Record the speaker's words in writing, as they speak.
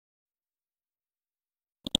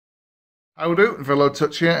How do?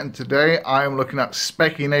 Villordsutch here, and today I am looking at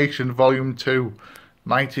Speccy Vol.2,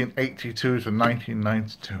 1982 to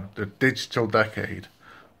 1992, the digital decade,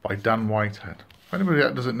 by Whitehead. For anybody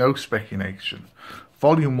that doesn't know Speccy,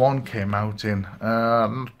 Volume 1 came out in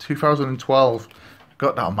 2012.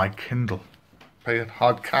 Got that on my Kindle. Paid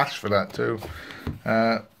hard cash for that too.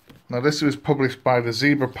 Now this was published by the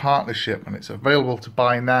Zebra Partnership, and it's available to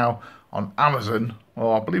buy now on Amazon,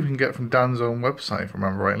 or I believe you can get it from Dan's own website if I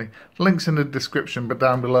remember rightly. Links in the description, but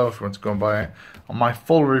down below if you want to go and buy it. On my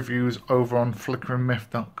full reviews over on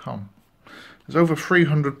flickeringmyth.com. There's over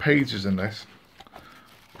 300 pages in this.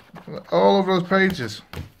 All of those pages.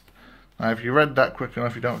 Now if you read that quick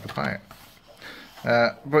enough, you don't have to buy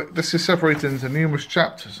it. But this is separated into numerous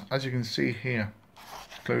chapters, as you can see here.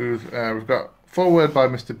 We've got foreword by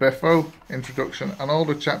Mr. Biffo, introduction, and all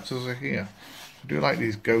the chapters are here. I do like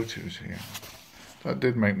these go-tos here. That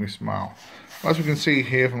did make me smile. As we can see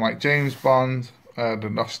here from like James Bond, the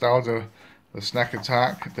nostalgia, the snack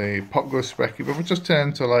attack, the pop goes Speccy, but we just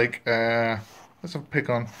turn to like, let's have a pick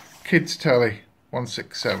on Kids Telly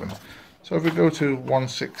 167. So if we go to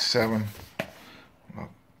 167,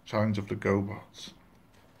 Challenge of the GoBots.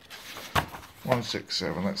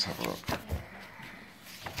 167, let's have a look.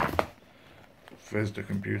 There's the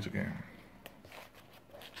computer game.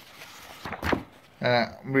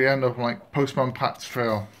 We end up like Postman Pat's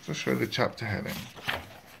Trail. Just show the chapter heading.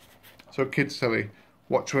 So Kids Telly,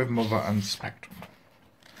 Watch with Mother and Spectrum.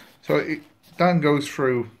 So Dan goes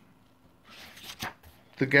through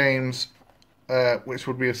the games which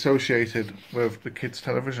would be associated with the kids'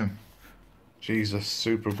 television. Jesus,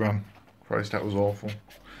 Supergram. Christ, that was awful.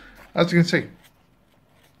 As you can see,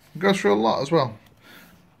 it goes through a lot as well.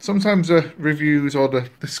 Sometimes the reviews or the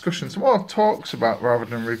discussions, more talks about rather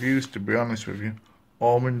than reviews, to be honest with you.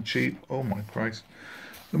 Almond cheap, oh my Christ.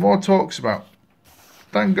 The more talks about.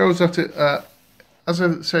 Dan goes at it, as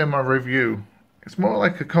I say in my review, it's more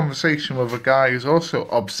like a conversation with a guy who's also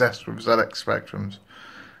obsessed with ZX Spectrums.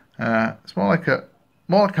 It's more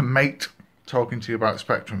like a mate talking to you about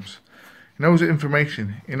Spectrums. He knows the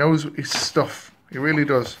information, he knows his stuff, he really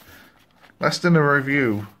does. Less than a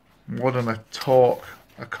review, more than a talk,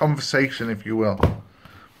 a conversation if you will.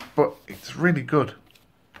 But it's really good.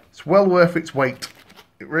 It's well worth its weight.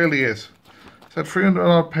 It really is. It's had 300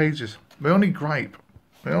 odd pages. My only gripe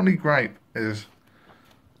is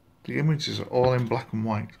the images are all in black and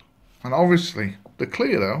white. And obviously, they're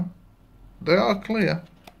clear though. They are clear.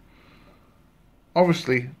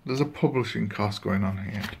 Obviously, there's a publishing cost going on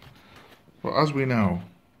here. But as we know,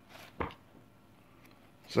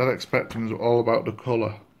 ZX Spectrums are all about the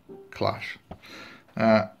colour clash.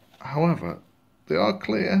 However, they are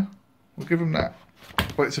clear. We'll give them that.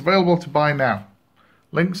 But it's available to buy now.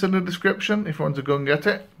 Links in the description if you want to go and get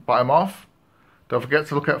it. Buy them off. Don't forget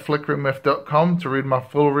to look at flickeringmyth.com to read my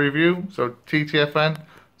full review. So TTFN,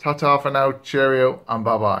 ta-ta for now, cheerio, and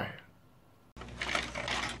bye-bye.